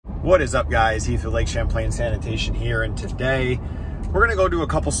What is up, guys? Heath with Lake Champlain Sanitation here, and today we're gonna go do a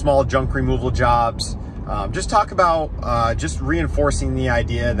couple small junk removal jobs. Just talk about just reinforcing the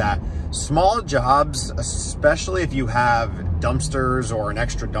idea that small jobs, especially if you have dumpsters or an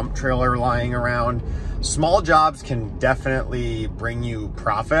extra dump trailer lying around, small jobs can definitely bring you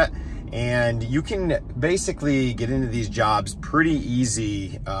profit. And you can basically get into these jobs pretty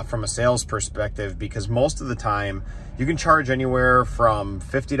easy from a sales perspective, because most of the time you can charge anywhere from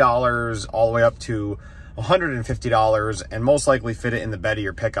 $50 all the way up to $150 and most likely fit it in the bed of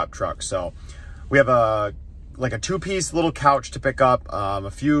your pickup truck. So we have a two-piece little couch to pick up, a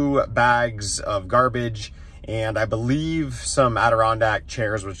few bags of garbage, and I believe some Adirondack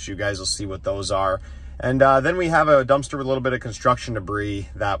chairs, which you guys will see what those are. And then we have a dumpster with a little bit of construction debris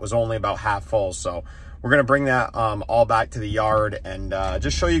that was only about half full. So we're gonna bring that all back to the yard and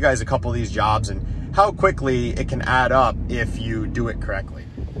just show you guys a couple of these jobs and how quickly it can add up if you do it correctly.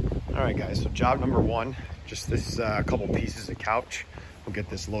 All right, guys, so job number one, just this couple pieces of couch. We'll get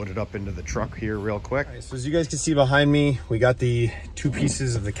this loaded up into the truck here real quick. All right, so as you guys can see behind me, we got the two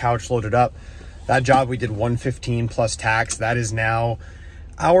pieces of the couch loaded up. That job we did $115 plus tax. That is now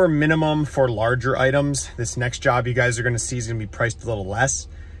our minimum for larger items. This next job you guys are gonna see is gonna be priced a little less.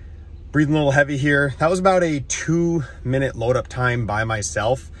 Breathing a little heavy here. That was about a 2-minute load up time by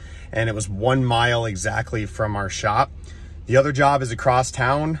myself, and it was 1 mile exactly from our shop. The other job is across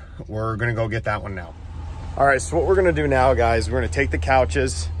town. We're gonna go get that one now. All right, so what we're gonna do now, guys, we're gonna take the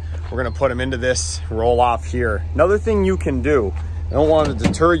couches, we're gonna put them into this roll off here. Another thing you can do, I don't want to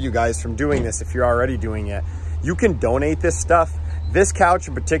deter you guys from doing this if you're already doing it, you can donate this stuff. This couch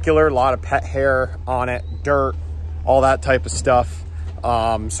in particular, a lot of pet hair on it, dirt, all that type of stuff.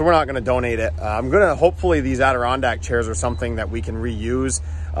 So we're not gonna donate it. Hopefully these Adirondack chairs are something that we can reuse.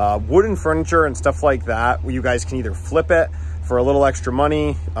 Wooden furniture and stuff like that, you guys can either flip it for a little extra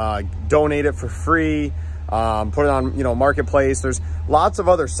money, donate it for free, put it on, Marketplace. There's lots of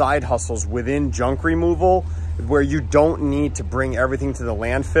other side hustles within junk removal where you don't need to bring everything to the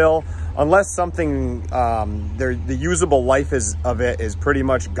landfill unless something, the usable life of it is pretty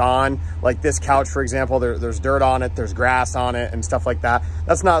much gone. Like this couch, for example, there's dirt on it, there's grass on it and stuff like that.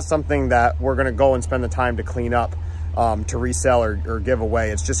 That's not something that we're gonna go and spend the time to clean up, to resell or give away.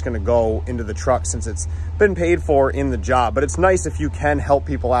 It's just gonna go into the truck since it's been paid for in the job. But it's nice if you can help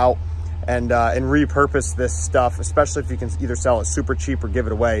people out and repurpose this stuff, especially if you can either sell it super cheap or give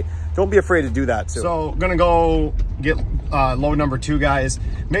it away. Don't be afraid to do that too. So gonna go get load number 2, guys.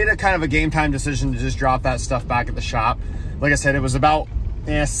 Made a kind of a game time decision to just drop that stuff back at the shop. Like I said, it was about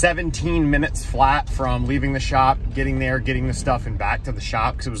 17 minutes flat from leaving the shop, getting there, getting the stuff and back to the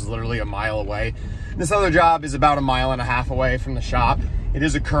shop, because it was literally a mile away. This other job is about 1.5 miles away from the shop. It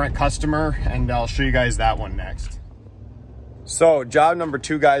is a current customer, and I'll show you guys that one next. So job number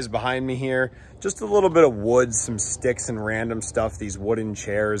 2, guys, behind me here, just a little bit of wood, some sticks and random stuff, these wooden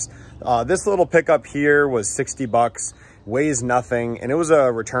chairs. This little pickup here was 60 bucks, weighs nothing, and it was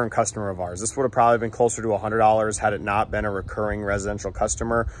a return customer of ours. This would have probably been closer to $100 had it not been a recurring residential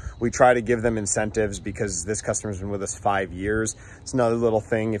customer. We try to give them incentives because this customer's been with us 5 years. It's another little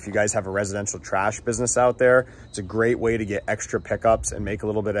thing. If you guys have a residential trash business out there, it's a great way to get extra pickups and make a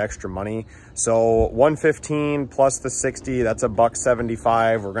little bit of extra money. So 115 plus the 60, that's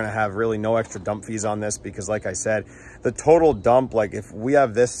 $1.75. We're gonna have really no extra dump fees on this because, like I said, the total dump, like if we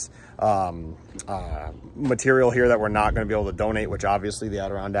have this material here that we're not going to be able to donate, which obviously the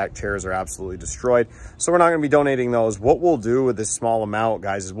Adirondack chairs are absolutely destroyed, so we're not going to be donating those. What we'll do with this small amount,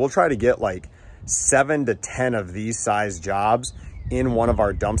 guys, is we'll try to get like 7 to 10 of these size jobs in one of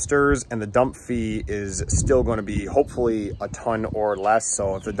our dumpsters, and the dump fee is still going to be hopefully a ton or less.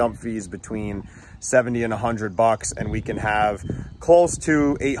 So if the dump fee is between 70 and 100 bucks and we can have close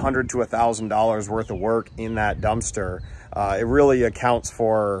to $800 to $1,000 worth of work in that dumpster, it really accounts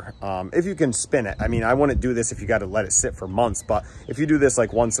for, if you can spin it. I mean, I wouldn't do this if you got to let it sit for months, but if you do this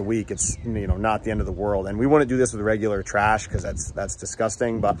like once a week, it's, not the end of the world. And we wouldn't do this with regular trash because that's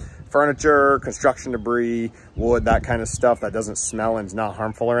disgusting. But furniture, construction debris, wood, that kind of stuff that doesn't smell and is not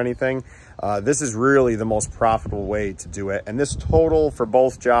harmful or anything, this is really the most profitable way to do it. And this total for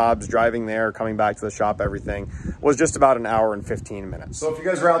both jobs, driving there, coming back to the shop, everything, was just about 1 hour and 15 minutes. So if you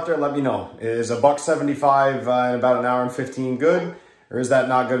guys are out there, let me know. Is $1.75 in about 1 hour and 15 good? Or is that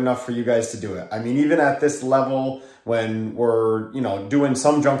not good enough for you guys to do it? I mean, even at this level, when we're, doing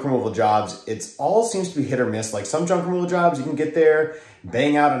some junk removal jobs, it's all seems to be hit or miss. Like some junk removal jobs, you can get there,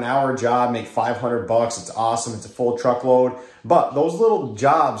 bang out an hour job, make 500 bucks. It's awesome. It's a full truckload. But those little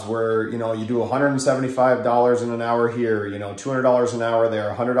jobs where, you do $175 in an hour here, $200 an hour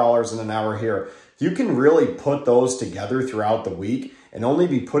there, $100 in an hour here, you can really put those together throughout the week and only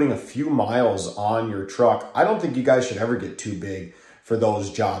be putting a few miles on your truck, I don't think you guys should ever get too big for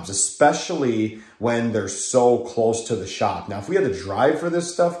those jobs, especially when they're so close to the shop. Now, if we had to drive for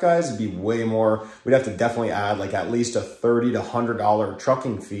this stuff, guys, it'd be way more. We'd have to definitely add like at least a $30 to $100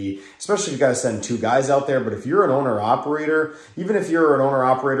 trucking fee, especially if you got to send 2 guys out there. But if you're an owner operator, even if you're an owner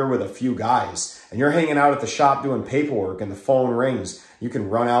operator with a few guys and you're hanging out at the shop doing paperwork and the phone rings, you can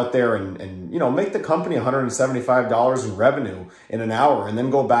run out there and you know, make the company $175 in revenue in an hour, and then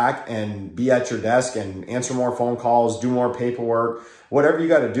go back and be at your desk and answer more phone calls, do more paperwork, whatever you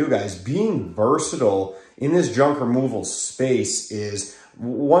got to do, guys. Being versatile in this junk removal space is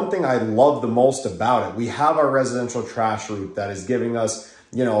one thing I love the most about it. We have our residential trash route that is giving us,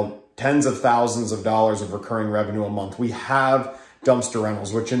 you know, tens of thousands of dollars of recurring revenue a month. We have dumpster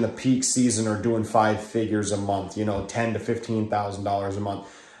rentals, which in the peak season are doing 5 figures a month, you know, $10,000 to $15,000 a month.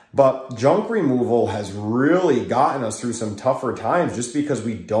 But junk removal has really gotten us through some tougher times just because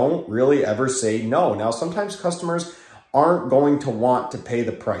we don't really ever say no. Now, sometimes customers aren't going to want to pay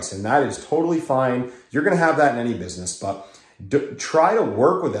the price, and that is totally fine. You're going to have that in any business, but try to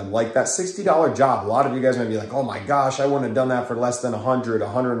work with them. Like that $60 job, a lot of you guys might be like, oh my gosh, I wouldn't have done that for less than $100,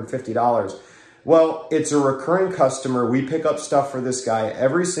 $150. Well, it's a recurring customer. We pick up stuff for this guy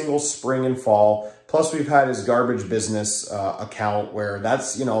every single spring and fall. Plus, we've had his garbage business account where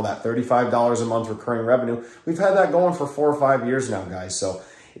that's, you know, that $35 a month recurring revenue. We've had that going for 4 or 5 years now, guys. So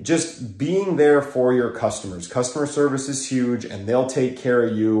just being there for your customers. Customer service is huge, and they'll take care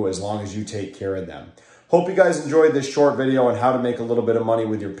of you as long as you take care of them. Hope you guys enjoyed this short video on how to make a little bit of money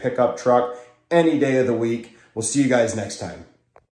with your pickup truck any day of the week. We'll see you guys next time.